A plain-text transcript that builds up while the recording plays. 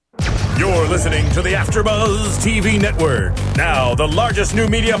You're listening to the AfterBuzz TV Network, now the largest new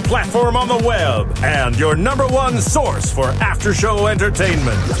media platform on the web, and your number one source for after-show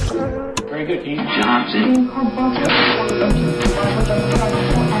entertainment. Very good, Keith Johnson.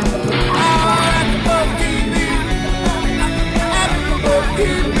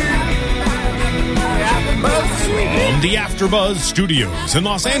 From the AfterBuzz Studios in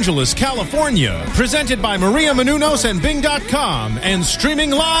Los Angeles, California, presented by Maria Menounos and Bing.com, and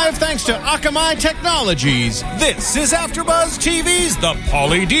streaming live thanks to Akamai Technologies, this is AfterBuzz TV's The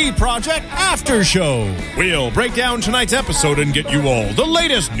Pauly D Project After Show. We'll break down tonight's episode and get you all the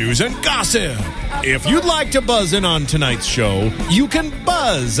latest news and gossip. If you'd like to buzz in on tonight's show, you can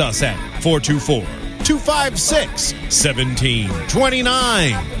buzz us at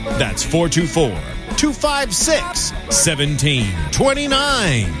 424-256-1729. That's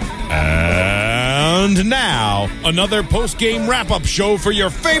 424-256-1729. And now, another post-game wrap-up show for your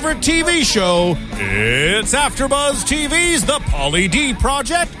favorite TV show. It's AfterBuzz TV's The Pauly D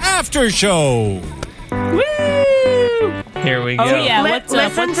Project After Show. Woo! Here we go. Oh yeah,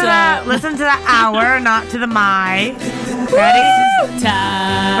 Listen to the hour, not to the my. Ready?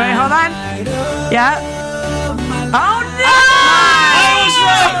 Time. Wait, hold on. Yeah. Oh no! I was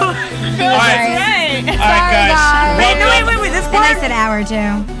right. All right, guys. Wait. This And part? I said hour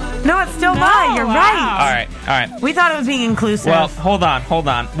too. No, it's still my. You're right. All right. We thought it was being inclusive. Well, hold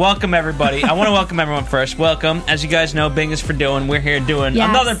on. Welcome, everybody. I want to welcome everyone first. Welcome. As you guys know, Bing is for doing. We're here doing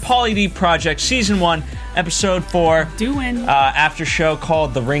another Pauly D Project, Season 1, Episode 4. After show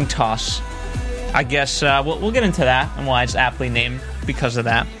called The Ring Toss. I guess we'll get into that and why it's aptly named because of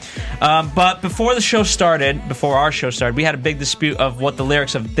that. But before our show started, we had a big dispute of what the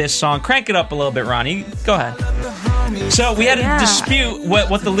lyrics of this song. Crank it up a little bit, Ronnie. Go ahead. So we had a dispute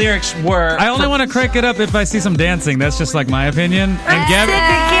what the lyrics were. I only want to crank it up if I see some dancing. That's just like my opinion. And Gabby,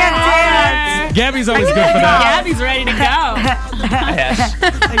 can't dance. Gabby's always good for that. Gabby's ready to go. Yes.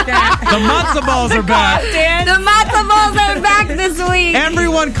 The matzo balls are back. The matzo balls are back this week.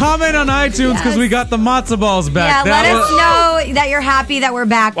 Everyone comment on iTunes because we got the matzo balls back. Yeah, let us know that you're happy that we're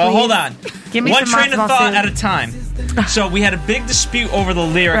back, Well, please. hold on. Give me One some train of matzo ball thought soup. at a time. So we had a big dispute over the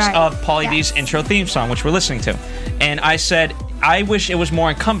lyrics Right. of Pauly D's intro theme song, which we're listening to. And I said, I wish it was more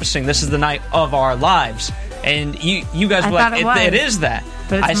encompassing. This is the night of our lives. And you guys were thought like, it was. it is that.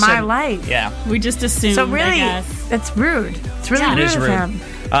 But it's my life. Yeah. We just assumed. So I really, guess. it's rude. It's really Yeah, it rude is of rude. him.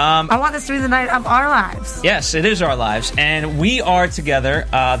 I want this to be the night of our lives. Yes, it is our lives. And we are together,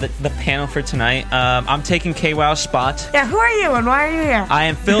 the panel for tonight. I'm taking KWow's spot. Yeah, who are you and why are you here? I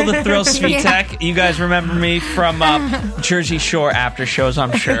am Phil the Thrill Svitek. You guys remember me from Jersey Shore after shows,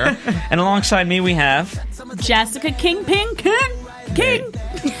 I'm sure. And alongside me, we have... Jessica King.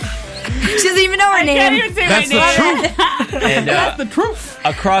 She doesn't even know her I can't name. even say That's my the name. truth. And, That's the truth.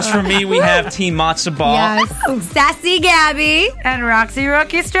 across from me, we have Team Matzo Ball. Yes. Sassy Gabby. And Roxy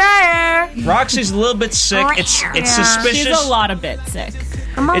Rookie Strayer. Roxy's a little bit sick. It's Yeah. suspicious. She's a lot of bit sick.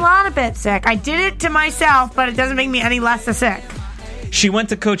 I'm a lot of bit sick. I did it to myself, but it doesn't make me any less sick. She went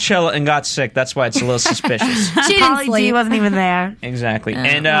to Coachella and got sick. That's why it's a little suspicious. She didn't Pauly D sleep. wasn't even there. Exactly.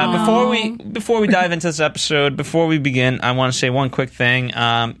 And before we dive into this episode, before we begin, I want to say one quick thing.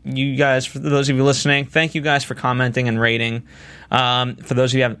 You guys, for those of you listening, thank you guys for commenting and rating. For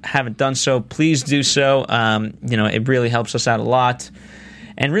those of you who haven't done so, please do so. It really helps us out a lot,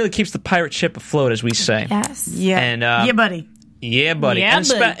 and really keeps the pirate ship afloat, as we say. Yes. Yeah. And yeah, buddy. yeah, buddy. Yeah, and,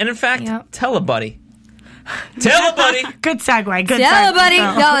 buddy. and in fact, Yep. tell a buddy. Tell a buddy. Good segue. Good Tell a segue. buddy.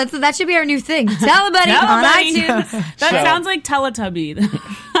 Oh. No, that should be our new thing. Tell a buddy Tell a on buddy. iTunes. That So- sounds like Teletubby.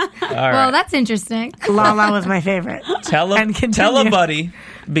 All right. Well, that's interesting. Lala was my favorite. Tell And a continue. buddy,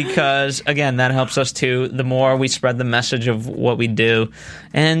 because again, that helps us too. The more we spread the message of what we do,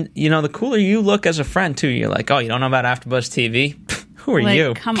 and the cooler you look as a friend too. You're like, oh, you don't know about AfterBuzz TV? Who are like,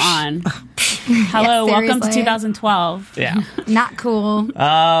 you? come on. Hello, welcome to seriously. 2012. Yeah. Not cool.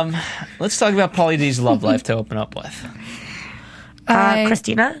 Let's talk about Pauly D's love life to open up with.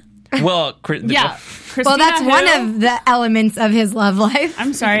 Christina? Well, Yeah. Well, that's Christina one who? of the elements of his love life.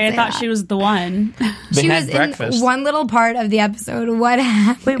 I'm sorry, I thought she was the one. They She had was breakfast. in one little part of the episode. What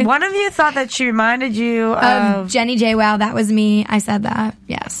happened? Wait, one of you thought that she reminded you of... Jenny J. Wow, that was me. I said that.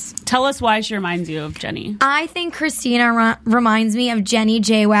 Yes. Tell us why she reminds you of Jenny. I think Christina reminds me of Jenny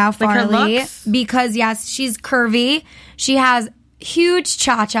J. Wow Like her Farley looks? because yes, she's curvy. She has huge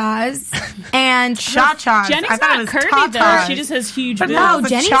cha-chas and Cha-chas. Jenny's I thought it not was curvy though. tatas. She just has huge But boobs. no, No, the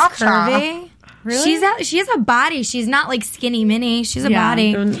Jenny's cha-cha. curvy. Really? She has a body. She's not like skinny mini. She's a Yeah.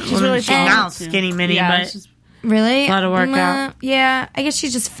 She's really She's tall, now too. skinny mini, Yeah, but... she's- Really? A lot of workout. Yeah, I guess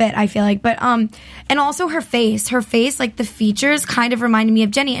she's just fit, I feel like. But and also her face, like the features kind of reminded me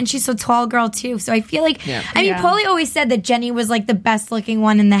of Jenny, and she's a tall girl too. So I feel like I mean, Paulie always said that Jenny was like the best looking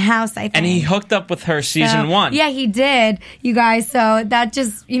one in the house, I think. And he hooked up with her season 1. Yeah, he did, you guys. So that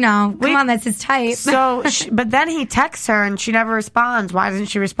just, come on, that's his type. So, but then he texts her and she never responds. Why doesn't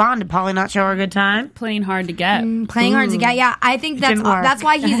she respond? Did Paulie not show her a good time? Playing hard to get. Playing hard to get. Yeah, I think that's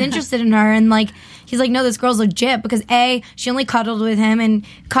why he's interested in her, and like he's like, no, this girl's legit because A, she only cuddled with him, and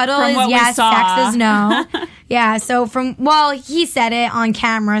cuddle is yes, sex is no. Yeah, so he said it on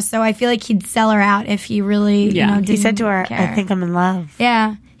camera, so I feel like he'd sell her out if he really, didn't he said to her, care. I think I'm in love.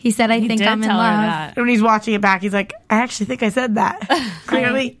 Yeah. He said, I think I'm in love. And when he's watching it back, he's like, I actually think I said that.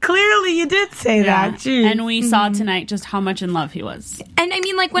 Clearly you did say that. Jeez. And we saw tonight just how much in love he was. And I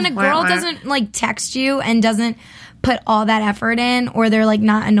mean, like, when a girl doesn't, like, text you and doesn't put all that effort in, or they're, like,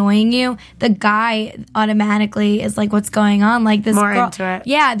 not annoying you, the guy automatically is like, what's going on? Like, this more girl. Into it.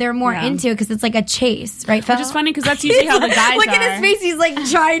 Yeah, they're more into it because it's like a chase, right, Phil? Which is funny because that's usually how the guys Look are. at his face. He's, like,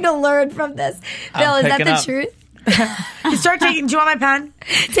 trying to learn from this. Phil, is that the truth? You start taking. Do you want my pen?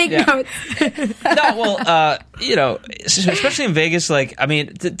 Take notes. No, well, especially in Vegas, like, I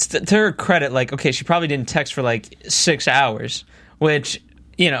mean, to her credit, like, okay, she probably didn't text for like 6 hours, which,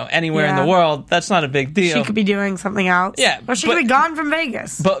 anywhere in the world, that's not a big deal. She could be doing something else. Yeah, or she could be gone from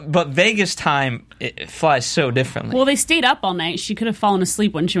Vegas. But Vegas time, it flies so differently. Well, they stayed up all night. She could have fallen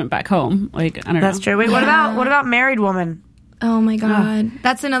asleep when she went back home. Like, I don't know. That's true. Wait, what about married woman? Oh my God,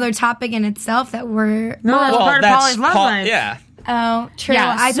 that's another topic in itself that we're. That's part of Paulie's love life. Yeah. Oh, true.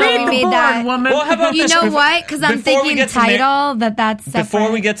 Yes. I thought we made that. Woman. Well, how about You this? know what? Because I'm thinking title that's separate.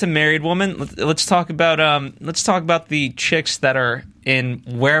 Before we get to married woman, let's talk about the chicks that are in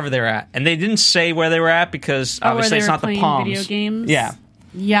wherever they're at, and they didn't say where they were at because obviously it's not the Palms. Video games.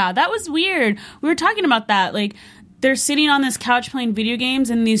 Yeah, that was weird. We were talking about that, like. They're sitting on this couch playing video games,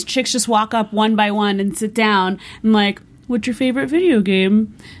 and these chicks just walk up one by one and sit down. And like, what's your favorite video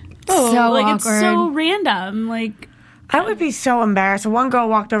game? Oh, so like awkward. It's so random. Like, I would be so embarrassed. One girl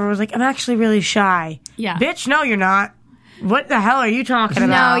walked over and was like, I'm actually really shy. Yeah. Bitch, no, you're not. What the hell are you talking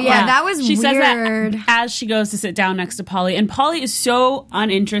about? No, yeah, that was she weird. says that as she goes to sit down next to Paulie. And Paulie is so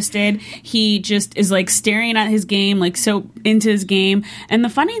uninterested. He just is like staring at his game, like so into his game. And the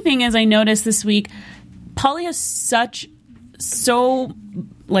funny thing is, I noticed this week, Paulie has such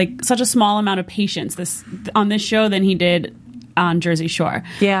a small amount of patience on this show than he did on Jersey Shore.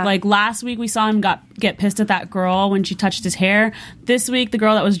 Yeah. Like last week we saw him get pissed at that girl when she touched his hair. This week the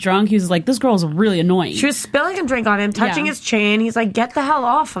girl that was drunk, he was like, this girl's really annoying. She was spilling a drink on him, touching his chain. He's like, get the hell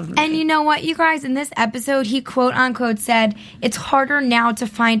off of me. And you know what, you guys, in this episode, he quote unquote said, it's harder now to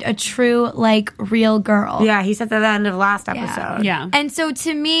find a true, like, real girl. Yeah, he said that at the end of last episode. Yeah. And so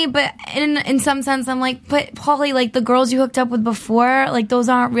to me, but in some sense, I'm like, but Paulie, like, the girls you hooked up with before, like, those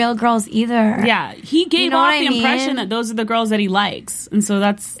aren't real girls either. Yeah, he gave off the impression that those are the girls that he likes, and so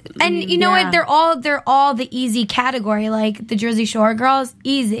that's. And you know what? They're all the easy category. Like the Jersey Shore girls,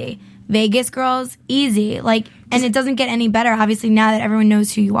 easy. Vegas girls, easy. Like, and it doesn't get any better. Obviously, now that everyone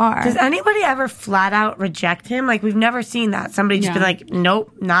knows who you are. Does anybody ever flat out reject him? Like, we've never seen that. Somebody just be like,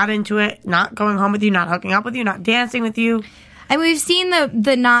 nope, not into it, not going home with you, not hooking up with you, not dancing with you. And we've seen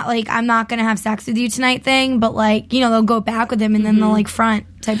the not like, I'm not gonna have sex with you tonight thing, but like, they'll go back with him and then they'll like front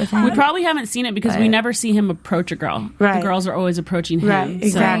type of thing. We probably haven't seen it because we never see him approach a girl. Right. The girls are always approaching him. Right,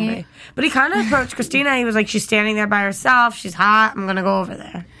 exactly. Right. But he kind of approached Christina. He was like, she's standing there by herself. She's hot. I'm going to go over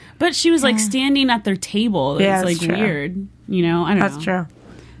there. But she was like standing at their table. It's Yeah, like that's true. weird. I don't know. That's true.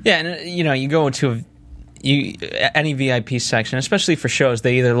 yeah, and you go into any VIP section, especially for shows,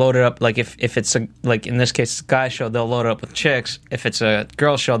 they either load it up, like if it's like in this case it's a guy show, they'll load it up with chicks. If it's a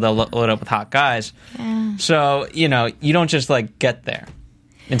girl show, they'll load it up with hot guys. Yeah. So you don't just like get there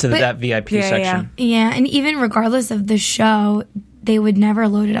into that VIP section. Yeah, and even regardless of the show, they would never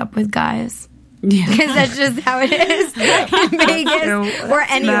load it up with guys. Yeah. Because that's just how it is in Vegas or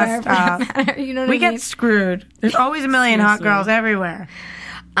anywhere for that matter. You know what I mean? We get screwed. There's always a million hot girls everywhere.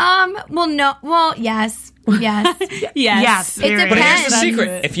 Well, no. Well, yes. Yes. It But here's depends. the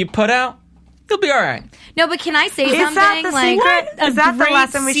secret: if you put out, you'll be all right. No, but can I say Is something? that the secret? Is that the great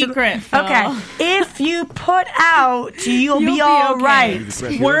lesson we secret, should? Phil. Okay. If you put out, you'll be all okay.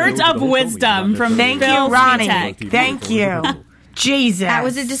 right. Words of wisdom from Thank Phil you, Ronnie. Svitek. Thank you. Jesus. That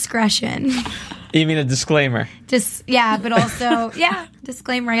was a discretion. You mean a disclaimer? But also,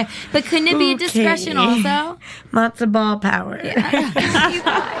 disclaimer. But couldn't it be a discretion also? Matzo ball power.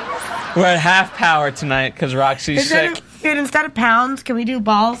 We're at half power tonight because Roxy's sick. Instead of pounds, can we do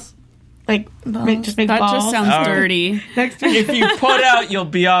balls? Like, just make that balls. Just sounds dirty. If you put out, you'll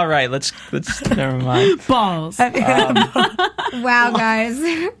be all right. Let's never mind. Balls. Wow, guys.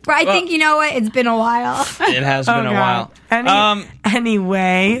 I think, you know what? It's been a while. It has been a while.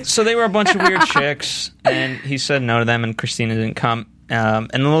 Anyway. So they were a bunch of weird chicks, and he said no to them, and Christina didn't come. And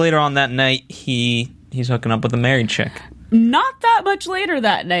then later on that night, he's hooking up with a married chick. Not that much later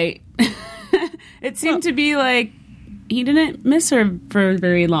that night. It seemed to be like he didn't miss her for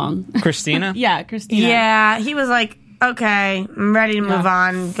very long. Christina? Yeah, Christina. Yeah, he was like, okay, I'm ready to move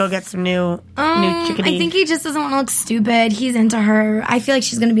on. Go get some new chickadee. I think he just doesn't want to look stupid. He's into her. I feel like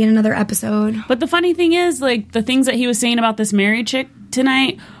she's going to be in another episode. But the funny thing is, like, the things that he was saying about this married chick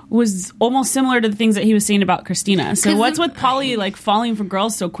tonight was almost similar to the things that he was saying about Christina. So what's with Pauly, like, falling for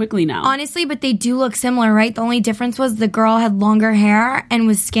girls so quickly now? Honestly, but they do look similar, right? The only difference was the girl had longer hair and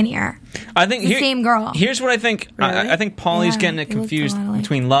was skinnier. I think the same girl. Here's what I think. Really? I think Pauly's getting it confused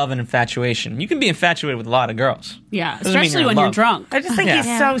between love and infatuation. You can be infatuated with a lot of girls. Yeah, especially when you're drunk. I just think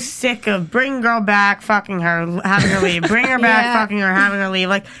he's so sick of bringing girl back, fucking her, having her leave. Bring her back, fucking her, having her leave.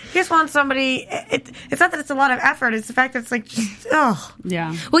 Like, he just wants somebody. It's not that it's a lot of effort. It's the fact that it's like, just, ugh.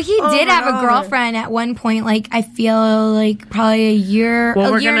 Yeah. Well, he did have a girlfriend at one point. Like, I feel like probably a year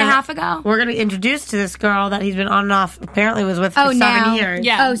and a half ago. We're gonna introduce to this girl that he's been on and off. Apparently, was with for 7 years.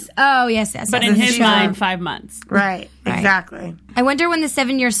 Yeah. Oh, yes. But in his mind, 5 months. Right. Exactly. I wonder when the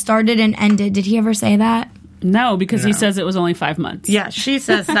 7 years started and ended. Did he ever say that? No, because he says it was only 5 months. Yeah, she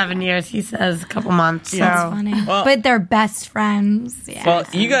says 7 years. He says a couple months. Yeah. That's funny. Well, but they're best friends. Yeah. Well,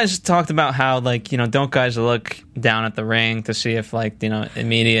 you guys talked about how, like, you know, don't guys look down at the ring to see if, like, you know,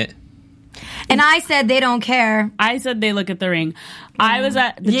 immediate. And I said they don't care. I said they look at the ring. I was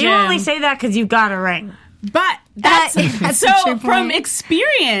at the gym. You only say that because you've got a ring. But that's so from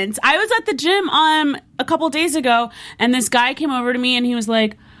experience. I was at the gym a couple days ago, and this guy came over to me, and he was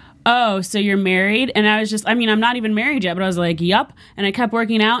like, "Oh, so you're married?" And I was just, I'm not even married yet, but I was like, "Yup." And I kept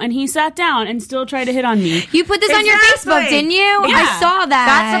working out, and he sat down and still tried to hit on me. You put this on your Facebook, didn't you? Yeah. I saw that.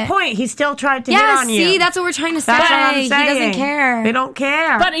 That's the point. He still tried to hit on you. See, that's what we're trying to say. That's what I'm saying. He doesn't care. They don't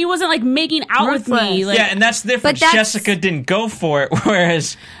care. But he wasn't like making out with me. Like, yeah, and that's the difference. Jessica didn't go for it,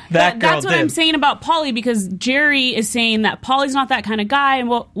 whereas that girl that's what I'm saying about Pauly, because Jerry is saying that Pauly's not that kind of guy and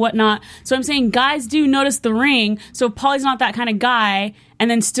whatnot. So I'm saying guys do notice the ring. So if Pauly's not that kind of guy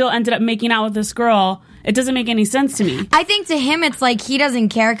and then still ended up making out with this girl, it doesn't make any sense to me. I think to him it's like he doesn't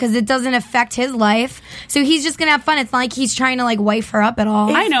care because it doesn't affect his life. So he's just going to have fun. It's not like he's trying to like wife her up at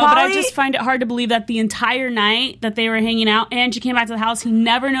all. I know, but I just find it hard to believe that the entire night that they were hanging out and she came back to the house, he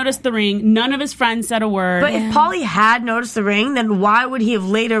never noticed the ring. None of his friends said a word. But if Pauly had noticed the ring, then why would he have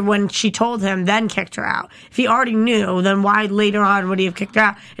later, when she told him, then kicked her out? If he already knew, then why later on would he have kicked her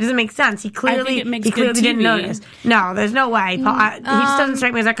out? It doesn't make sense. He clearly didn't notice. No, there's no way. He just doesn't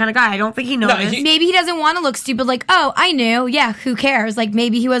strike me as that kind of guy. I don't think he noticed. Maybe he doesn't want to look stupid, like, oh, I knew. Yeah, who cares? Like,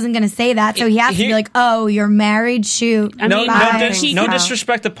 maybe he wasn't going to say that, so he has to be like, oh, you're married? Shoot. No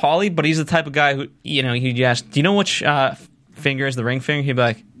disrespect to Pauly, but he's the type of guy who, you know, he'd ask, do you know which finger is the ring finger? He'd be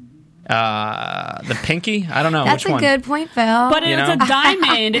like, the pinky? I don't know. That's which one. Good point, Phil. But it's a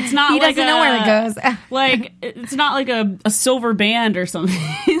diamond. It's not he like doesn't know where it goes. Like, it's not like a silver band or something.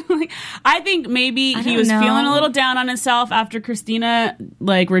 Like, I think maybe he was feeling a little down on himself after Christina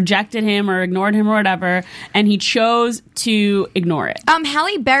like rejected him or ignored him or whatever, and he chose to ignore it.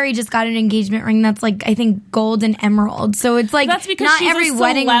 Halle Berry just got an engagement ring that's like, I think, gold and emerald. So it's like, that's because not she's every a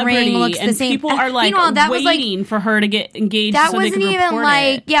wedding ring looks the same. People are like waiting for her to get engaged. That so wasn't they can even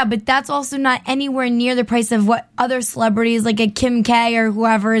like it. Yeah, but that's also not anywhere near the price of what other celebrities like a Kim K or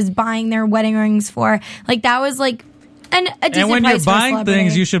whoever is buying their wedding rings for. Like that was like a decent and when price you're buying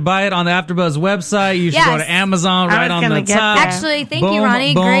things, you should buy it on the AfterBuzz website. You should go to Amazon right on the top. Actually, thank you,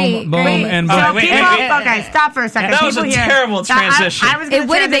 Ronnie. Great. And okay, stop for a second. That was a terrible transition. It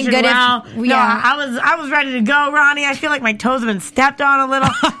would have been good if I was ready to go, Ronnie. I feel like my toes have been stepped on a little.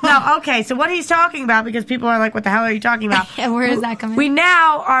 No, okay. So what he's talking about, because people are like, "What the hell are you talking about?" Where is that coming? We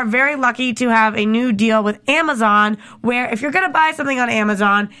now are very lucky to have a new deal with Amazon, where if you're going to buy something on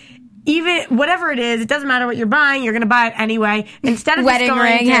Amazon, even whatever it is, it doesn't matter what you're buying, you're going to buy it anyway. Instead of wedding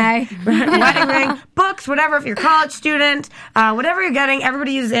ring, wedding ring, books, whatever. If you're a college student, whatever you're getting,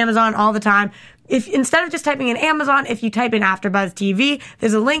 everybody uses Amazon all the time. If instead of just typing in Amazon, if you type in AfterBuzz TV,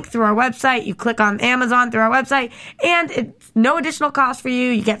 there's a link through our website. You click on Amazon through our website, and it's no additional cost for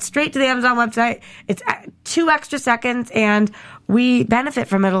you. You get straight to the Amazon website. It's 2 extra seconds, and we benefit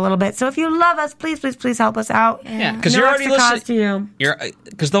from it a little bit. So if you love us, please help us out. Yeah, because you're already listening.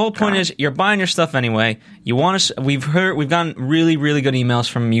 Because the whole point is you're buying your stuff anyway. You want us? We've gotten really, really good emails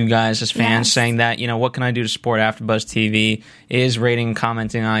from you guys as fans saying that, you know, what can I do to support AfterBuzz TV? Is rating and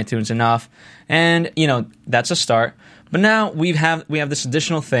commenting on iTunes enough? And you know, that's a start. But now we have this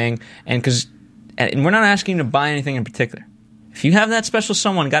additional thing, and we're not asking you to buy anything in particular. If you have that special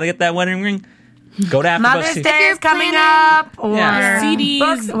someone, got to get that wedding ring. Go to AfterBuzz Mother's Day is coming up, or CDs,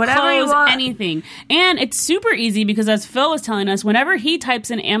 books, whatever clothes, you want. anything. And it's super easy because, as Phil was telling us, whenever he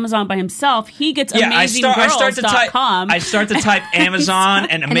types in Amazon by himself, he gets AmazingGirls.com. I start to type Amazon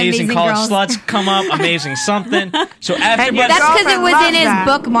and Amazing College Sluts come up, Amazing something. So AfterBuzz. That's because it was in his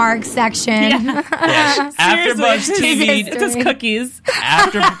bookmark section. Yes. AfterBuzz TV. It's his cookies.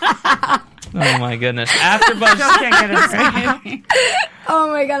 Oh my goodness. AfterBuzz. Oh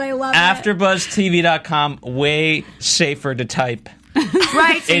my god, I love AfterBuzzTV.com, way safer to type.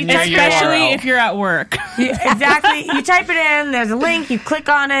 Right, so especially if you're at work. Exactly. You type it in, there's a link, you click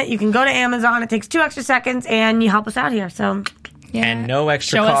on it, you can go to Amazon, it takes 2 extra seconds, and you help us out here. So and no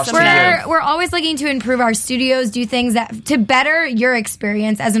extra cost to you. We're always looking to improve our studios, do things to better your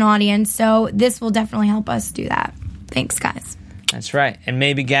experience as an audience. So this will definitely help us do that. Thanks, guys. That's right. And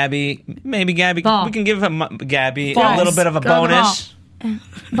maybe Gabby, we can give Gabby a little bit of a bonus.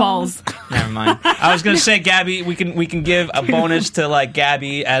 Balls. Never mind. I was going to say, Gabby, we can give a bonus to like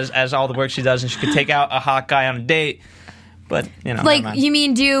Gabby as all the work she does, and she could take out a hot guy on a date. But you know, like you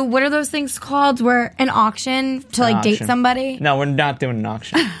mean what are those things called? Where an auction to date somebody? No, we're not doing an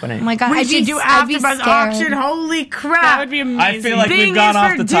auction. But anyway. Oh my god, we should do AfterBuzz auction. Holy crap, that would be amazing. I feel like we've gone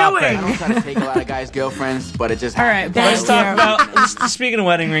off the topic. I don't try to take a lot of guys' girlfriends, but it just happens. All right, let's talk about. Speaking of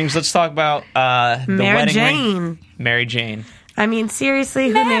wedding rings, let's talk about the wedding ring. Mary Jane. I mean, seriously,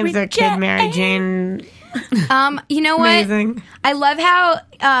 who names their kid Mary Jane? You know what? Amazing. I love how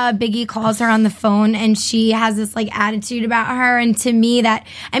Biggie calls her on the phone and she has this like attitude about her. And to me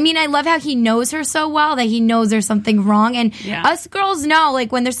I love how he knows her so well that he knows there's something wrong. And us girls know,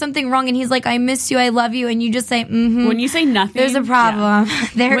 like, when there's something wrong and he's like, I miss you, I love you. And you just say, When you say nothing, there's a problem.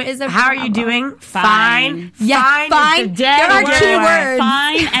 There is a How problem. are you doing? Fine. Yeah, fine. There are key words.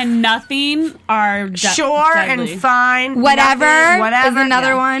 Fine and nothing are sure deadly. And fine. Whatever is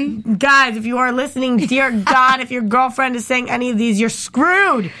another one. Guys, if you are listening, dear God, if your girlfriend is saying any of these, you're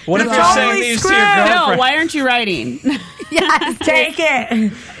screwed. What if you're saying these to your girlfriend? Phil, why aren't you writing? Yes, take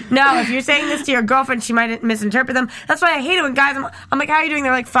it. No, if you're saying this to your girlfriend, she might misinterpret them. That's why I hate it when guys, I'm like, how are you doing?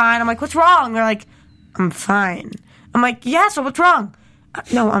 They're like, fine. I'm like, what's wrong? They're like, I'm fine. I'm like, yeah, so what's wrong?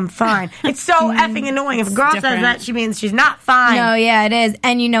 No, I'm fine. It's so effing annoying. If a girl says that, she means she's not fine. No, yeah, it is.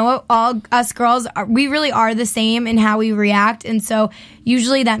 And you know what? All us girls, we really are the same in how we react. And so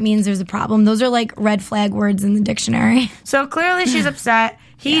usually that means there's a problem. Those are like red flag words in the dictionary. So clearly she's upset.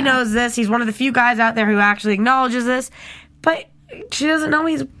 He knows this. He's one of the few guys out there who actually acknowledges this. But she doesn't know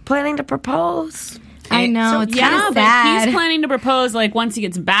he's planning to propose. I know. So, it's kind of sad. But he's planning to propose like once he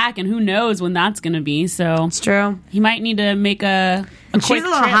gets back, and who knows when that's going to be. So it's true. He might need to make a quick she's a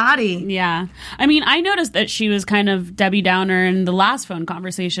little trip. hottie. Yeah. I mean, I noticed that she was kind of Debbie Downer in the last phone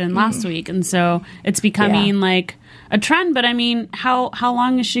conversation last week, and so it's becoming like a trend. But I mean, how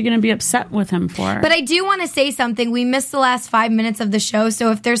long is she going to be upset with him for? But I do want to say something. We missed the last 5 minutes of the show,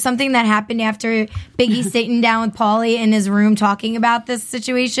 so if there's something that happened after Biggie sitting down with Pauly in his room talking about this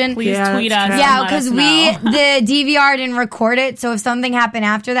situation, please tweet us. Yeah, because the DVR didn't record it, so if something happened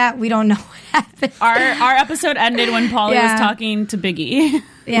after that, we don't know what happened. Our episode ended when Pauly was talking to Biggie.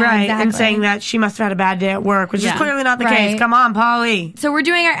 Yeah, right, exactly. and saying that she must have had a bad day at work, which is clearly not the case. Come on, Pauly. So we're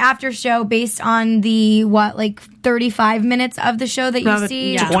doing our after show based on the 35 minutes of the show that you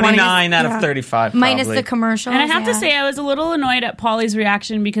see? 29 out of 35, minus the commercials. And I have to say, I was a little annoyed at Pauly's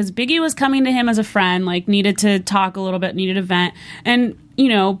reaction because Biggie was coming to him as a friend, like needed to talk a little bit, needed to vent, and you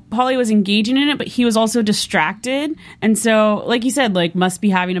know, Pauly was engaging in it, but he was also distracted. And so, like you said, like, must be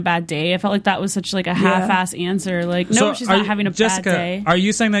having a bad day. I felt like that was such like a half-ass answer. Like, no, she's not having a bad day. Are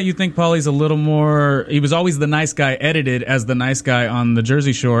you saying that you think Pauly's a little more, he was always the nice guy edited as the nice guy on the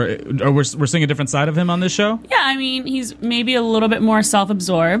Jersey Shore, or we're seeing a different side of him on this show? Yeah, I mean, he's maybe a little bit more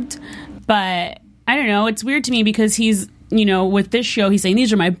self-absorbed, but I don't know. It's weird to me because he's, you know, with this show, he's saying,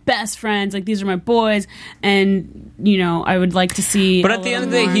 these are my best friends, like, these are my boys, and, you know, I would like to see. But at the end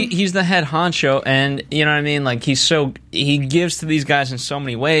of the day, he's the head honcho, and, you know what I mean? Like, he gives to these guys in so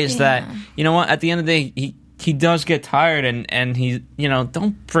many ways that, you know what, at the end of the day, he does get tired, and he,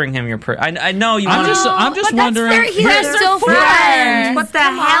 don't bring him your I know you. I'm just wondering. They're still friends. What the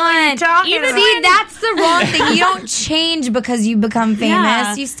hell are you talking about? See, that's the wrong thing. You don't change because you become famous.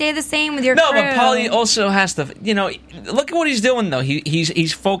 Yeah. You stay the same with your crew. But Paulie also has to, look at what he's doing though.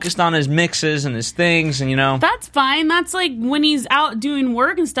 He's focused on his mixes and his things, and that's fine. That's like when he's out doing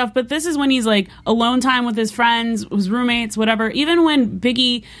work and stuff. But this is when he's like alone time with his friends, his roommates, whatever. Even when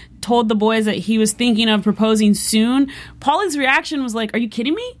Biggie told the boys that he was thinking of proposing soon, Paulie's reaction was like, "Are you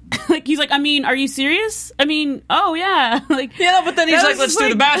kidding me?" Like, he's like, "I mean, are you serious? I mean, oh yeah." Like, yeah, but then he's like, "Let's do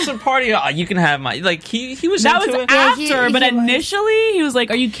the bachelor party. Oh, you can have my." Like, he was that into was it. After, but initially he was like,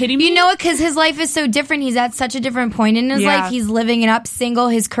 "Are you kidding me?" You know what? Because his life is so different. He's at such a different point in his life. He's living it up, single.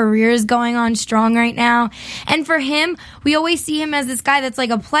 His career is going on strong right now, and for him, we always see him as this guy that's like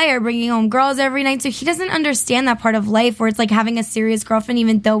a player, bringing home girls every night. So he doesn't understand that part of life where it's like having a serious girlfriend,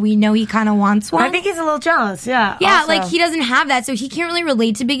 even though we know he kind of wants one. I think he's a little jealous. Yeah. Yeah, also. like he doesn't have that, so he can't really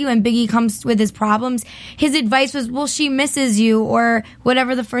relate to Biggie when Biggie comes with his problems. His advice was, well, she misses you, or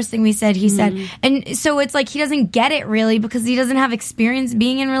whatever the first thing we said, he said. And so it's like he doesn't get it really because he doesn't have experience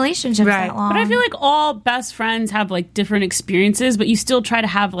being in relationships that long. But I feel like all best friends have like different experiences, but you still try to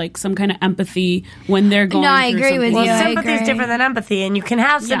have like some kind of empathy when they're going through something. No, I agree with you. Well, sympathy is different than empathy, and you can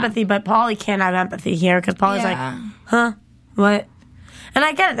have sympathy, but Paulie can't have empathy here because Paulie's like, huh? What? And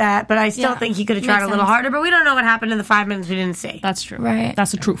I get that, but I still think he could have tried a little harder, but we don't know what happened in the 5 minutes we didn't see. That's true. Right.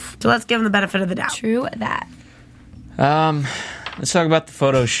 That's the truth. So let's give him the benefit of the doubt. True that. Let's talk about the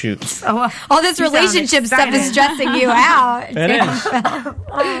photo shoot. All this relationship stuff is stressing you out. It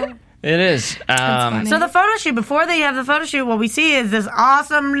is. It is. So the photo shoot, before they have the photo shoot, what we see is this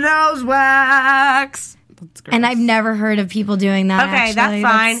awesome nose wax. And I've never heard of people doing that. Okay, that's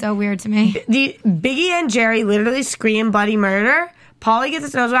fine. That's so weird to me. Biggie and Jerry literally scream bloody murder. Paulie gets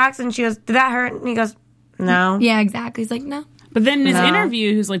his nose waxed, and she goes, "Did that hurt?" And he goes, "No." Yeah, exactly. He's like, "No." But then in his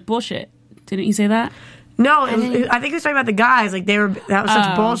interview, he was like, "Bullshit." Didn't he say that? No, I think he was talking about the guys. Like, that was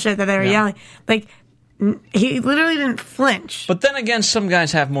such bullshit that they were yelling. Like, he literally didn't flinch. But then again, some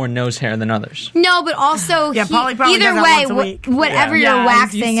guys have more nose hair than others. No, but also, Paulie probably either does that once a week. Whatever you're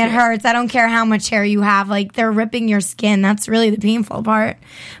waxing, it hurts. I don't care how much hair you have. Like, they're ripping your skin. That's really the painful part.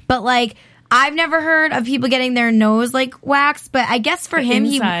 But, like, I've never heard of people getting their nose like waxed, but I guess for him,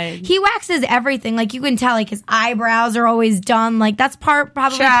 he waxes everything. Like, you can tell, like, his eyebrows are always done. Like, that's probably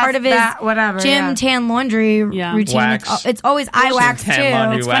part of his gym tan laundry routine. Wax. It's always eye wax too.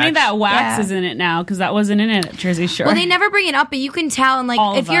 It's funny that wax is in it now because that wasn't in it at Jersey Shore. Well, they never bring it up, but you can tell. And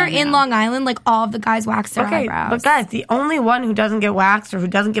like, if you're in Long Island, like all of the guys wax their eyebrows. But guys, the only one who doesn't get waxed or who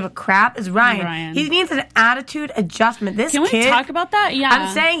doesn't give a crap is Ryan. He needs an attitude adjustment. Can we talk about that? Yeah,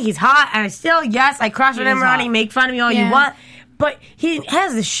 I'm saying he's hot, and I crush on him, Ronnie. Make fun of me all you want. But he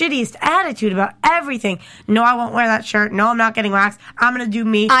has the shittiest attitude about everything. No, I won't wear that shirt. No, I'm not getting waxed. I'm going to do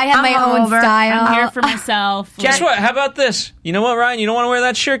me. I have my own style. I'm here for myself. Guess what? How about this? You know what, Ryan? You don't want to wear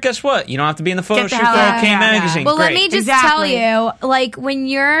that shirt? Guess what? You don't have to be in the photo shoot for OK Magazine. Well, Great. let me just tell you, like, when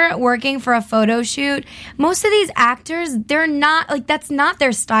you're working for a photo shoot, most of these actors, they're not, like, that's not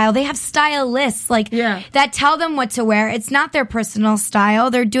their style. They have stylists, like, that tell them what to wear. It's not their personal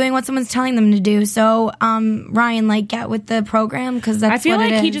style. They're doing what someone's telling them to do. So, Ryan, like, get with the program. Because that's I feel what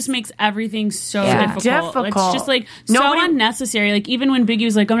like he just makes everything so difficult. It's just like so unnecessary. Like, even when Biggie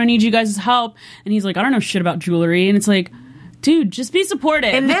was like, "I'm gonna need you guys' help," and he's like, "I don't know shit about jewelry," and it's like, dude, just be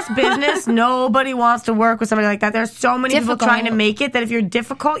supportive. In this business, nobody wants to work with somebody like that. There's so many people trying to make it that if you're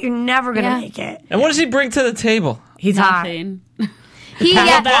difficult, you're never gonna make it. And what does he bring to the table? He's nothing. He's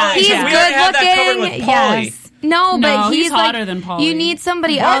good looking. Yes. No, but he's hotter than Paulie. You need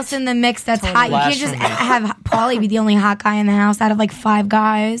somebody else in the mix that's hot. You can't just have Paulie be the only hot guy in the house out of like 5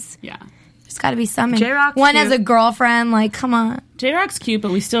 guys. Yeah. There's got to be someone. J-Rock's one cute. Has a girlfriend. Like, come on. J-Rock's cute,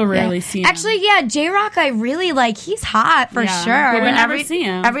 but we still rarely see him. Actually, J-Rock, I really like. He's hot for sure. But we never see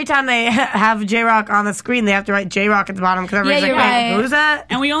him. Every time they have J-Rock on the screen, they have to write J-Rock at the bottom because everybody's like, right. Who's that?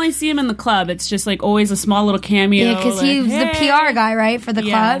 And we only see him in the club. It's just like always a small little cameo. Yeah, because he's the PR guy, right, for the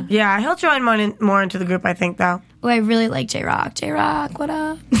club? Yeah, he'll join more into the group, I think, though. Oh, I really like J-Rock. J-Rock, what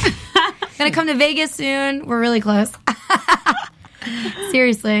up? Gonna come to Vegas soon. We're really close.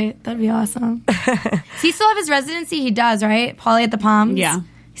 Seriously, that'd be awesome. Does he still have his residency? He does, right? Paulie at the Palms? Yeah.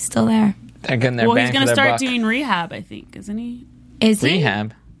 He's still there. They're getting their he's going to start buck. doing rehab, I think, isn't he? Is he?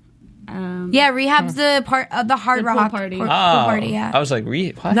 Rehab? Yeah, rehab's the part of the Hard Rock party. Pool party, yeah. I was like,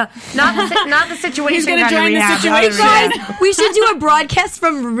 what? No, not the situation. He's going to join the situation. Guys, we should do a broadcast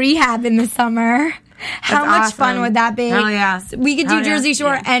from rehab in the summer. How much fun would that be? Hell yeah. We could do Jersey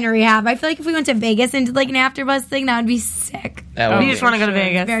Shore and rehab. I feel like if we went to Vegas and did like an AfterBuzz thing, that would be sick. We just want to go to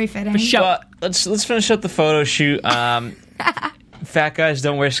Vegas. Very fitting. Let's finish up the photo shoot. Fat guys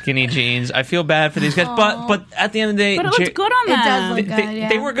don't wear skinny jeans. I feel bad for these guys, but at the end of the day, but it looks good on them. It does look good.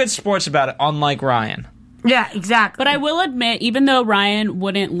 They were good sports about it, unlike Ryan. Yeah, exactly. But I will admit, even though Ryan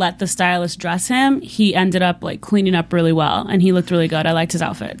wouldn't let the stylist dress him, he ended up like cleaning up really well, and he looked really good. I liked his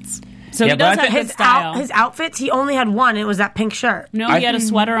outfits. So he does have good style. His outfits, he only had one. It was that pink shirt. No, he had a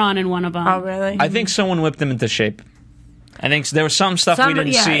sweater on in one of them. Oh, really? I think someone whipped him into shape. I think there was some stuff we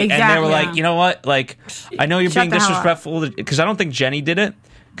didn't see, and they were like, you know what? Like, I know you're being disrespectful because I don't think Jenny did it.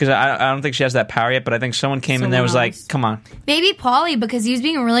 Because I don't think she has that power yet, but I think someone came in there and was like, come on. Maybe Paulie, because he was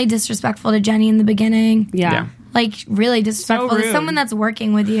being really disrespectful to Jenny in the beginning. Yeah. Like, really disrespectful to someone that's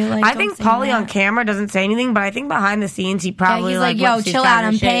working with you. Like, I think Paulie on camera doesn't say anything, but I think behind the scenes he probably he's like, yo, chill out,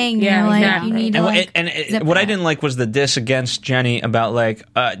 I'm paying you. Yeah, like, you need to, what I didn't like was the diss against Jenny about, like,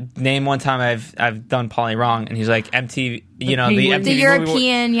 name one time I've done Paulie wrong, and he's like, MTV, you know, the MTV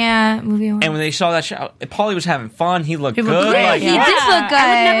European, movie. And when they saw that show, Paulie was having fun. He looked good. He did look good. I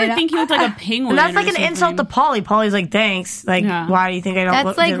would never think he looked like a penguin. And that's like an insult to Paulie. Paulie's like, thanks. Like, why do you think I don't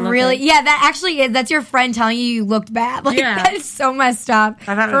look? That's like really, that actually is. That's your friend telling you looked bad. Like, that is so messed up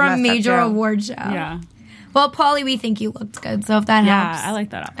for a major award show. Yeah. Well, Paulie, we think you looked good, so if that helps. Yeah, I like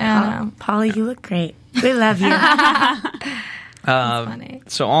that. Paulie, you look great. We love you. Funny.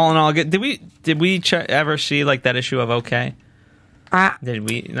 So all in all, did we ever see like that issue of OK? Did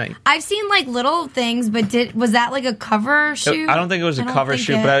we like? I've seen like little things, but was that like a cover shoot? I don't think it was a cover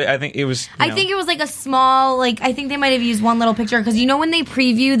shoot, but I think it was. I think it was like a small, like I think they might have used one little picture because you know when they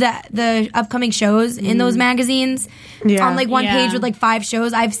preview the upcoming shows in those magazines on like one page with like 5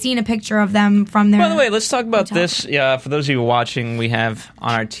 shows. I've seen a picture of them from there. By the way, let's talk about this. Yeah, for those of you watching, we have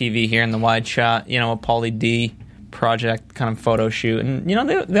on our TV here in the wide shot, a Pauly D project kind of photo shoot, and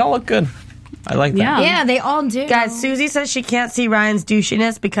they all look good. I like that. Yeah, they all do. Guys, Susie says she can't see Ryan's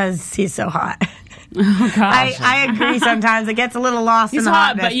douchiness because he's so hot. Oh, gosh. I agree sometimes. It gets a little lost in the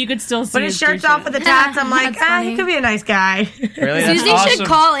hotness. But you could still see But his shirt's off with the tats. I'm like, he could be a nice guy. Really? Susie awesome. should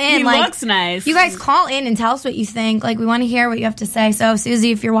call in. He looks nice. You guys call in and tell us what you think. Like, we want to hear what you have to say. So,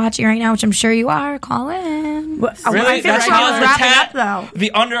 Susie, if you're watching right now, which I'm sure you are, call in. Really? I feel like I was wrapping up, though.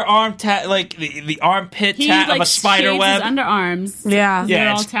 The underarm tat, like the armpit tat of a spider web. His underarms. Yeah. They're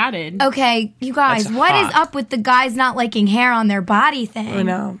all tatted. Okay, you guys, what is up with the guys not liking hair on their body thing? I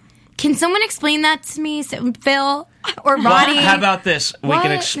know. Can someone explain that to me, Phil or Ronnie? Well, how about this? We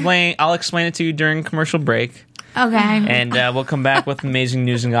can explain. I'll explain it to you during commercial break. Okay. And we'll come back with amazing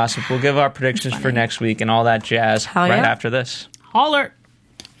news and gossip. We'll give our predictions for next week and all that jazz after this. Holler.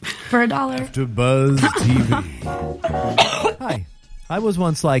 For $1. AfterBuzz TV. Hi. I was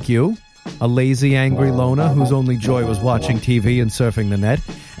once like you. A lazy, angry loner whose only joy was watching TV and surfing the net.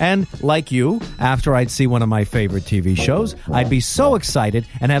 And, like you, after I'd see one of my favorite TV shows, I'd be so excited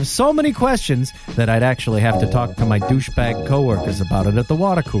and have so many questions that I'd actually have to talk to my douchebag coworkers about it at the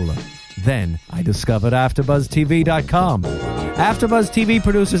water cooler. Then I discovered AfterBuzzTV.com. AfterBuzz TV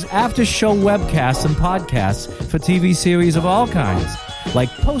produces after-show webcasts and podcasts for TV series of all kinds, like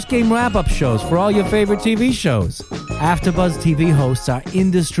post-game wrap-up shows for all your favorite TV shows. AfterBuzz TV hosts are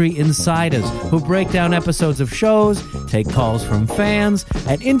industry insiders who break down episodes of shows, take calls from fans,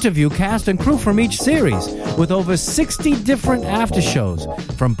 and interview cast and crew from each series, with over 60 different after-shows,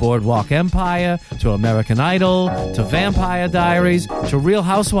 from Boardwalk Empire to American Idol to Vampire Diaries to Real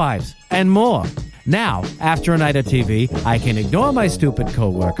Housewives, and more. Now, after a night of TV, I can ignore my stupid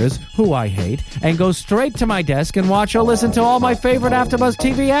coworkers, who I hate, and go straight to my desk and watch or listen to all my favorite AfterBuzz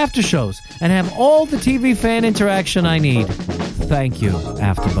TV after shows, and have all the TV fan interaction I need. Thank you,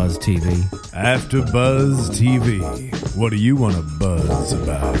 AfterBuzz TV. AfterBuzz TV. What do you want to buzz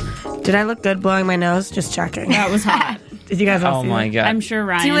about? Did I look good blowing my nose? Just checking. That was hot. Did you guys all see my God. I'm sure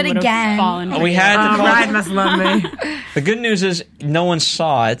Ryan Do it again. fallen. We had to call. Ryan must love me. The good news is no one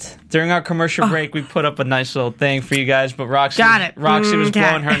saw it. During our commercial break, we put up a nice little thing for you guys, but Roxy was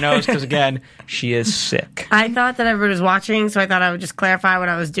blowing her nose because, again, she is sick. I thought that everybody was watching, so I thought I would just clarify what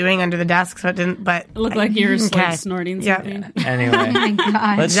I was doing under the desk, so it didn't, but... It looked like you were snorting something. Anyway, Oh my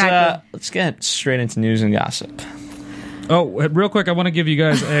God. let's get straight into news and gossip. Oh, real quick, I want to give you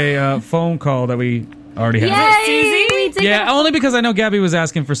guys a phone call that we already have. Susie? Yeah, only because I know Gabby was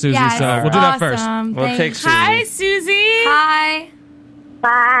asking for Susie, so we'll do that first. We'll take Susie. Hi, Susie. Hi.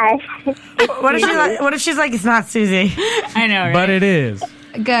 Bye. What if she's like, it's not Susie? I know, right? But it is.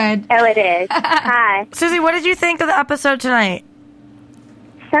 Good. Oh, it is. Hi. Susie, what did you think of the episode tonight?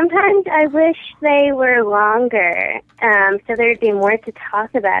 Sometimes I wish they were longer, so there'd be more to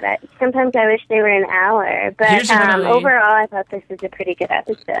talk about it. Sometimes I wish they were an hour, but overall I thought this was a pretty good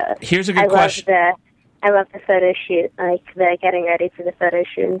episode. Here's a good question. I love the photo shoot, like the getting ready for the photo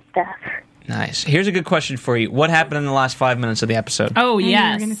shoot and stuff. Nice. Here's a good question for you. What happened in the last 5 minutes of the episode? Oh, yes.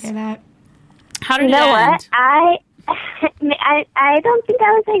 You were going to say that. How did you know it end? What? I don't think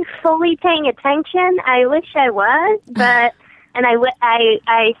I was like fully paying attention. I wish I was, but and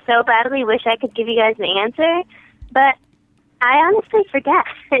I so badly wish I could give you guys the answer, but I honestly forget.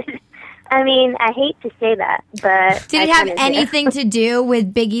 I mean, I hate to say that, but did it have anything to do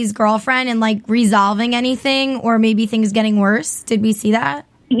with Biggie's girlfriend and like resolving anything, or maybe things getting worse? Did we see that?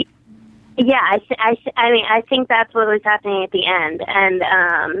 Yeah, I mean, I think that's what was happening at the end,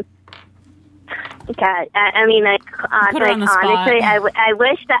 and God, I mean, honestly, I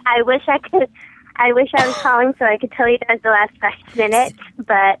wish I was calling so I could tell you guys the last 5 minutes,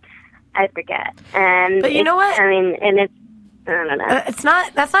 but I forget. But you know what? I mean, and it's, I don't know.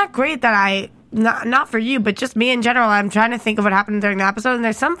 That's not great that not for you, but just me in general. I'm trying to think of what happened during the episode, and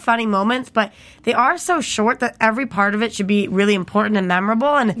there's some funny moments, but they are so short that every part of it should be really important and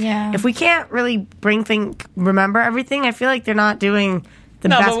memorable. And if we can't really remember everything, I feel like they're not doing the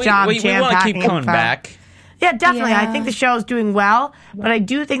best job. We want to keep coming back. Yeah, definitely. Yeah. I think the show is doing well, but I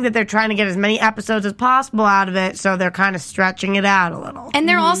do think that they're trying to get as many episodes as possible out of it, so they're kind of stretching it out a little. And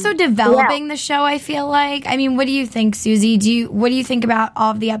they're also developing the show, I feel like. I mean, what do you think, Susie? What do you think about all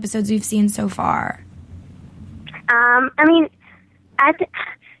of the episodes we've seen so far? I mean,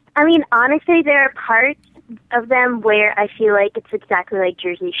 honestly, there are parts of them where I feel like it's exactly like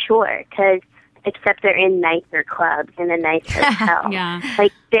Jersey Shore, except they're in nicer clubs in a nice hotel. Yeah.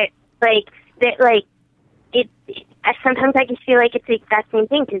 Sometimes I just feel like it's the exact same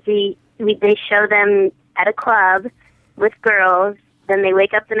thing because they show them at a club with girls, then they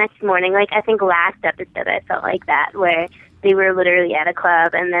wake up the next morning. Like I think last episode I felt like that, where they were literally at a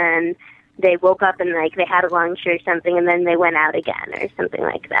club and then they woke up and like they had lunch or something, and then they went out again or something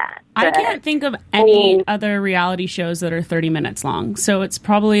like that. I can't think of any other reality shows that are 30 minutes long, so it's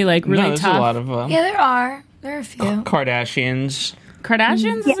probably like really there's tough. A lot of them. Yeah, there are. There are a few. Kardashians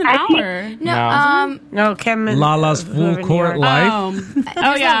is an hour. No, Kim and Lala's Full Court Life.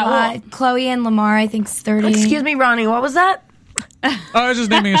 Chloe and Lamar, I think, is 30. Excuse me, Ronnie, what was that? I was just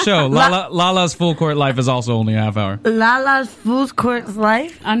naming a show. Lala's Full Court Life is also only a half hour. Lala's Full Court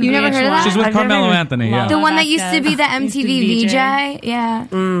Life? You never heard of that? She's with Carmelo Anthony, yeah. The one that used to be the MTV VJ? Yeah.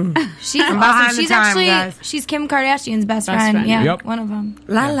 She's awesome. She's Kim Kardashian's best friend. Yeah, yep. One of them.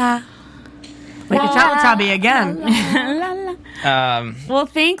 Lala. Like a Teletubby again. Well,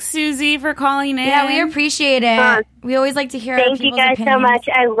 thanks, Susie, for calling in. Yeah, we appreciate it. We always like to hear Thank you guys opinions. so much.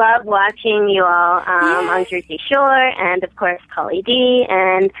 I love watching you all on Jersey Shore and, of course, Pauly D.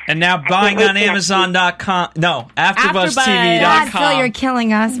 And now buying on Amazon.com. No, AfterBuzzTV.com. God, Phil, you're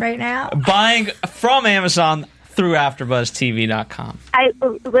killing us right now. Buying from Amazon through AfterBuzzTV.com. I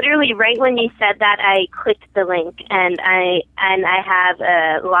literally, right when you said that, I clicked the link, and I have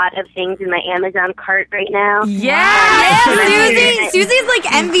a lot of things in my Amazon cart right now. Yeah, Susie's like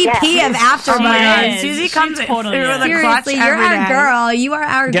MVP of AfterBuzz. Susie comes through the clutch Seriously, you're our girl. You are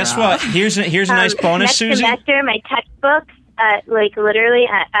our girl. Guess what? Here's a nice bonus, next Susie. Next semester, my textbooks. Literally,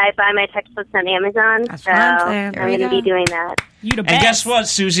 I buy my textbooks on Amazon, so I'm going to be doing that. And guess what,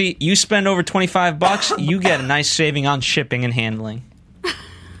 Susie? You spend over $25, you get a nice saving on shipping and handling.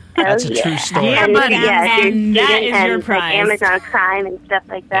 That's a true story. Yeah, and that is your prize. Like Amazon Prime and stuff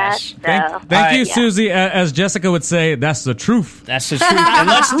like that. Yes. So. Thank you, Susie. As Jessica would say, that's the truth. That's the truth. And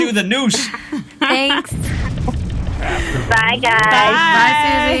let's do the news. Thanks. Bye, guys.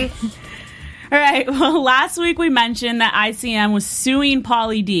 Bye, Susie. All right. Well, last week we mentioned that ICM was suing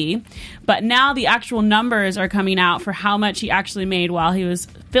Pauly D, but now the actual numbers are coming out for how much he actually made while he was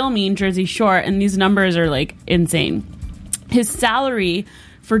filming Jersey Shore, and these numbers are like insane. His salary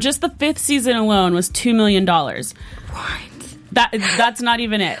for just the 5th season alone was $2 million. What? That's not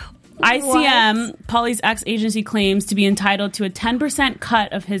even it. ICM, Pauly's ex-agency, claims to be entitled to a 10%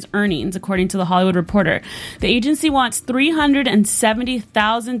 cut of his earnings, according to The Hollywood Reporter. The agency wants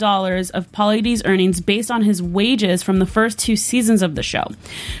 $370,000 of Pauly D's earnings based on his wages from the first 2 seasons of the show.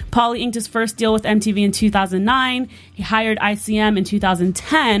 Pauly inked his first deal with MTV in 2009. He hired ICM in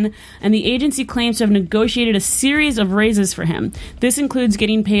 2010, and the agency claims to have negotiated a series of raises for him. This includes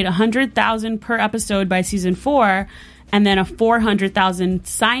getting paid $100,000 per episode by season 4, and then a $400,000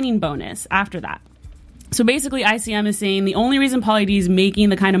 signing bonus after that. So basically, ICM is saying the only reason Pauly D is making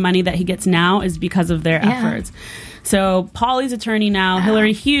the kind of money that he gets now is because of their efforts. So Pauly's attorney now,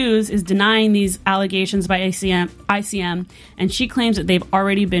 Hillary Hughes, is denying these allegations by ICM, and she claims that they've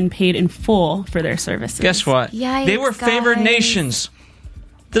already been paid in full for their services. Guess what? Yikes, they were favored nations.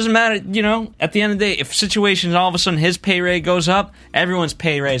 Doesn't matter, at the end of the day, if situations, all of a sudden his pay rate goes up, everyone's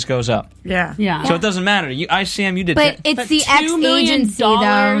pay raise goes up. Yeah. So it doesn't matter. ICM, you did But it's the ex-agency,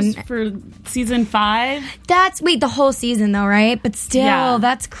 though. For season 5. That's, the whole season, though, right? But still,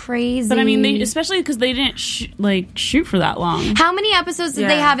 that's crazy. But I mean, especially because they didn't shoot for that long. How many episodes did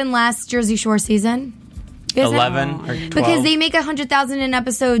they have in last Jersey Shore season? 11 or 12. Because they make $100,000 an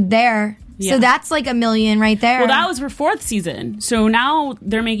episode there. Yeah. So that's like $1 million right there. Well, that was for 4th season. So now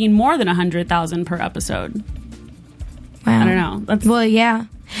they're making more than $100,000 per episode. Wow. I don't know. Well, yeah.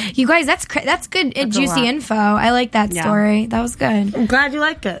 You guys, that's good, juicy info. I like that story. That was good. I'm glad you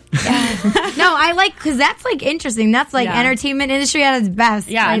liked it. Yeah. No, I like, because that's like interesting. That's like entertainment industry at its best.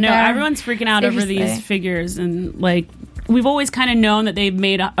 Yeah, right there. Everyone's freaking out over these figures, and like, we've always kind of known that they've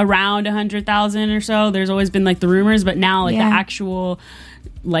made around 100,000 or so. There's always been like the rumors, but now like the actual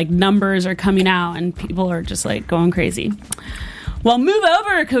like numbers are coming out, and people are just like going crazy. Well, move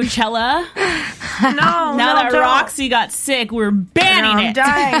over, Coachella. Now that Roxy got sick, we're banning it.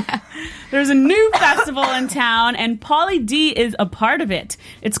 I'm dying. There's a new festival in town, and Pauly D is a part of it.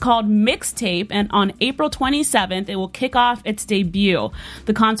 It's called Mixtape, and on April 27th, it will kick off its debut.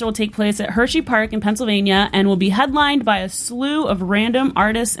 The concert will take place at Hershey Park in Pennsylvania and will be headlined by a slew of random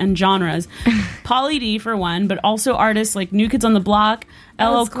artists and genres. Pauly D, for one, but also artists like New Kids on the Block,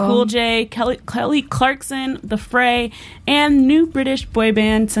 LL Cool J, Kelly Clarkson, The Fray, and new British boy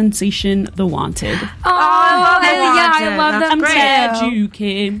band sensation The Wanted. I love them. I'm glad you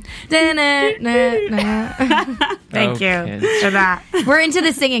came. Thank you for that. We're into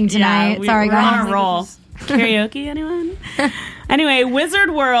the singing tonight. Sorry, we're on a roll. Karaoke, anyone? Anyway,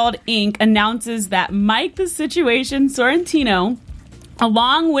 Wizard World Inc. announces that Mike the Situation Sorrentino,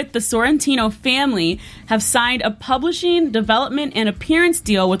 along with the Sorrentino family, have signed a publishing, development, and appearance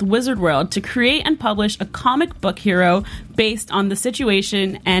deal with Wizard World to create and publish a comic book hero based on the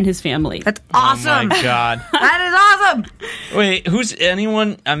Situation and his family. That's awesome. Oh my God. That is awesome. Wait, who's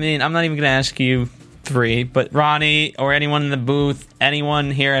anyone? I mean, I'm not even going to ask you three, but Ronnie or anyone in the booth,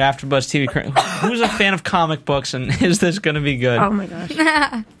 anyone here at AfterBuzz TV, who's a fan of comic books, and is this going to be good? Oh my gosh.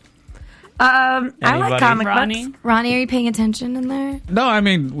 I like comic books. Ronnie, are you paying attention in there? No, I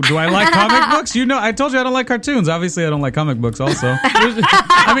mean, do I like comic books? I told you I don't like cartoons. Obviously, I don't like comic books also.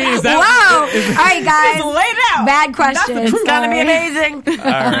 I mean, is that... Wow! All right, guys. Lay it out. Bad question. It's going to be amazing.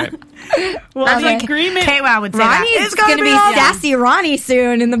 All right. Well, the agreement... KWOW would say Ronnie's going to be sassy Ronnie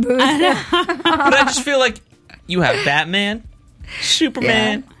soon in the booth. But I just feel like you have Batman,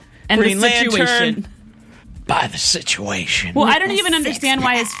 Superman, and Green the Situation. By the Situation. Well, I don't even understand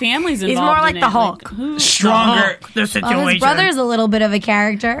why his family's involved. He's more like the Hulk. Like, stronger. The Situation. Well, his brother's a little bit of a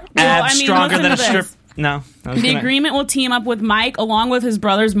character. Well, stronger than a strip. No. The agreement will team up with Mike along with his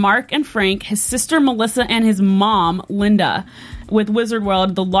brothers Mark and Frank, his sister Melissa, and his mom Linda, with Wizard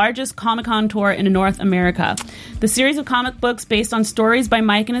World, the largest Comic-Con tour in North America. The series of comic books based on stories by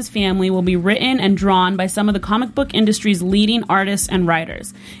Mike and his family will be written and drawn by some of the comic book industry's leading artists and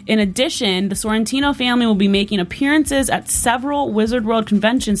writers. In addition, the Sorrentino family will be making appearances at several Wizard World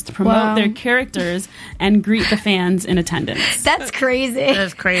conventions to promote their characters and greet the fans in attendance. That's crazy. That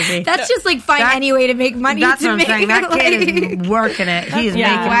is crazy. That's just like find any way to make money. That's what I'm make saying. That kid is working it. He's making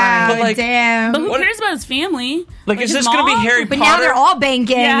money. But like, damn. But who cares about his family? Like is this going to be Harry Potter? But now they're all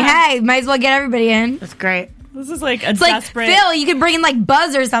banking. Yeah. Hey, might as well get everybody in. That's great. This is like a it's desperate... like, Phil, you could bring in like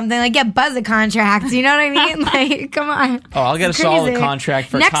Buzz or something. Like get Buzz a contract. You know what I mean? Like, come on. Oh, I'll get a solid contract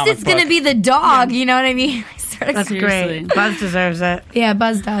for next comic it's going to be the dog. You know what I mean? That's great. Buzz deserves it. Yeah,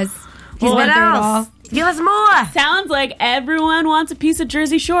 Buzz does. He's what else? Give us more. Sounds like everyone wants a piece of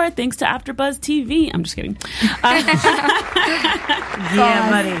Jersey Shore thanks to AfterBuzz TV. I'm just kidding. Yeah,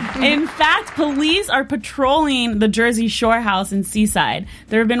 buddy. In fact, police are patrolling the Jersey Shore house in Seaside.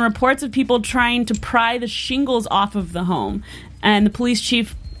 There have been reports of people trying to pry the shingles off of the home. And the police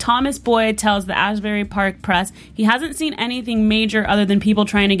chief, Thomas Boyd, tells the Asbury Park Press he hasn't seen anything major other than people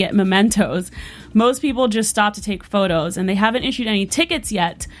trying to get mementos. Most people just stop to take photos, and they haven't issued any tickets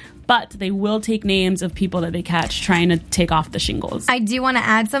yet. But they will take names of people that they catch trying to take off the shingles. I do want to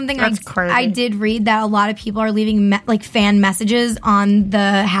add something. That's crazy. I did read that a lot of people are leaving fan messages on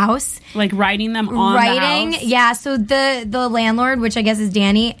the house. Like writing them on the house? Yeah. So the landlord, which I guess is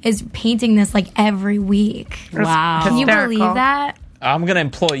Danny, is painting this like every week. Wow. Can you believe that? I'm going to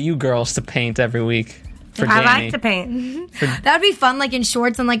employ you girls to paint every week. For I Danny. like to paint. That would be fun, like in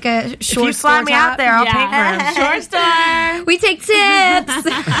shorts and like a short store. If you fly me out there, I'll paint for him. Short store. We take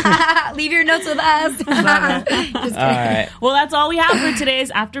tips. Leave your notes with us. Just all right. Well, that's all we have for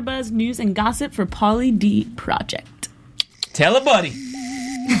today's AfterBuzz news and gossip for Pauly D Project. Tell a buddy.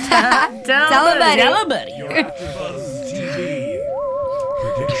 Tell a buddy. Tell a buddy. Your AfterBuzz TV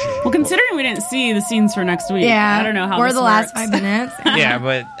Well, considering we didn't see the scenes for next week, I don't know how we're the last 5 minutes. Yeah,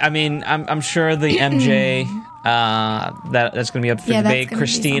 but I mean, I'm sure the MJ that's going to be up for debate.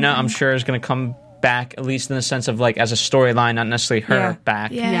 Christina, I'm sure, is going to come back, at least in the sense of like as a storyline, not necessarily her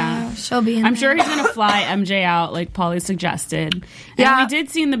back. Yeah, she'll be. I'm sure he's gonna fly MJ out like Paulie suggested. And we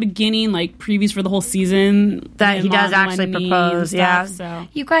did see in the beginning, like previews for the whole season, that he does actually propose. So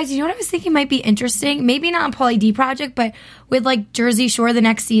you guys, you know what I was thinking might be interesting? Maybe not on Paulie D project, but with like Jersey Shore the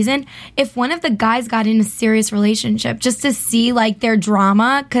next season, if one of the guys got in a serious relationship, just to see like their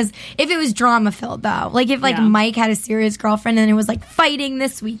drama. Because if it was drama filled though, like if like Mike had a serious girlfriend and it was like fighting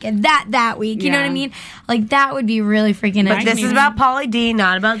this week and that week, you know what I mean? Like that would be really freaking. But this is about Paulie D,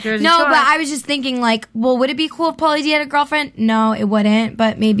 not about Jersey Shore. No, but I was just thinking like, well, would it be cool if Paulie D had a girlfriend? No, it wouldn't.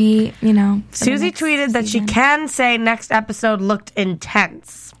 But maybe, you know. Susie tweeted that she can say next episode looked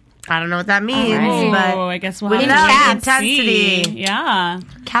intense. I don't know what that means, but I guess we'll have intensity. Yeah.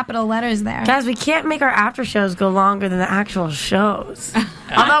 Capital letters there. Guys, we can't make our after shows go longer than the actual shows.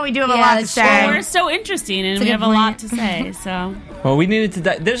 Although we do have a lot to say. Well, we're so interesting and we have a lot to say, so. Well, we needed to.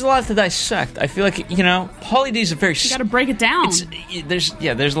 There's a lot to dissect. I feel like Paulie D is a very. You got to break it down. There's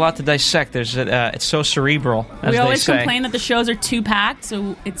a lot to dissect. It's so cerebral. As we always they say. Complain that the shows are too packed,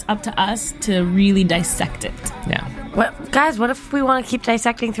 so it's up to us to really dissect it. Yeah. Guys, what if we want to keep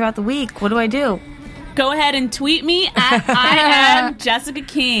dissecting throughout the week? What do I do? Go ahead and tweet me at I am Jessica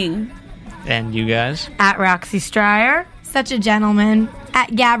King. And you guys? At Roxy Stryer. Such a gentleman.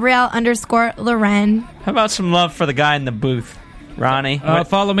 At Gabrielle_Loren. How about some love for the guy in the booth? Ronnie.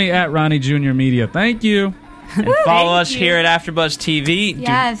 Follow me at Ronnie Jr. Media. Thank you. And follow us here at AfterBuzz TV.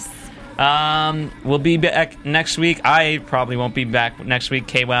 Yes. We'll be back next week. I probably won't be back next week.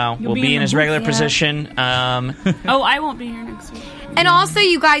 KWOW will be in his regular position. I won't be here next week. And also,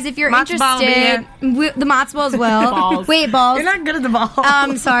 you guys, if you're interested, the matzo balls will. Balls. Wait, balls. You're not good at the ball.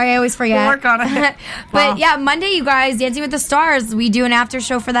 Sorry, I always forget. We'll work on it. But yeah, Monday, you guys, Dancing with the Stars, we do an after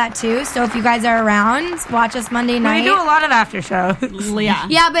show for that too. So if you guys are around, watch us Monday night. We do a lot of after shows.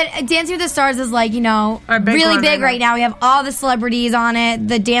 Yeah, but Dancing with the Stars is like, really big right now. We have all the celebrities on it,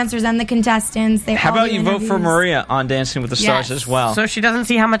 the dancers and the contestants. How about you vote for Maria on Dancing with the Stars as well? So she doesn't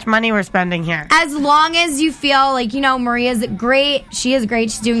see how much money we're spending here. As long as you feel like, Maria's great. She is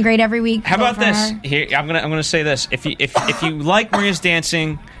great. She's doing great every week. How about this? Here, I'm gonna say this. If you like Maria's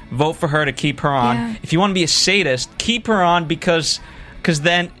dancing, vote for her to keep her on. Yeah. If you want to be a sadist, keep her on because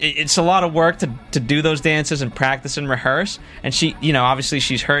then it's a lot of work to do those dances and practice and rehearse. And she, obviously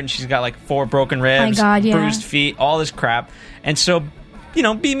she's hurt and she's got like 4 broken ribs, bruised feet, all this crap. And so,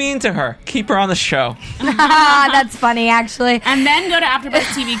 be mean to her. Keep her on the show. That's funny, actually. And then go to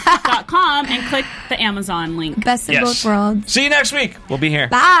AfterBuzzTV.com and click the Amazon link. Best of both worlds. See you next week. We'll be here.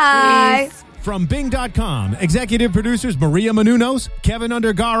 Bye. Peace. From Bing.com, executive producers Maria Menounos, Kevin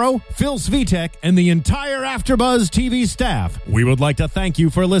Undergaro, Phil Svitek, and the entire AfterBuzz TV staff, we would like to thank you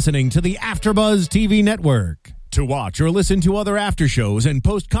for listening to the AfterBuzz TV network. To watch or listen to other after shows and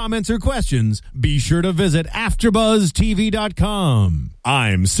post comments or questions, be sure to visit AfterBuzzTV.com.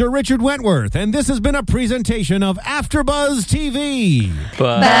 I'm Sir Richard Wentworth, and this has been a presentation of AfterBuzz TV.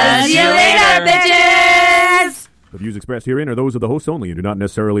 Buzz you later, bitches! The views expressed herein are those of the hosts only and do not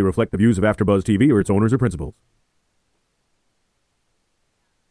necessarily reflect the views of AfterBuzz TV or its owners or principals.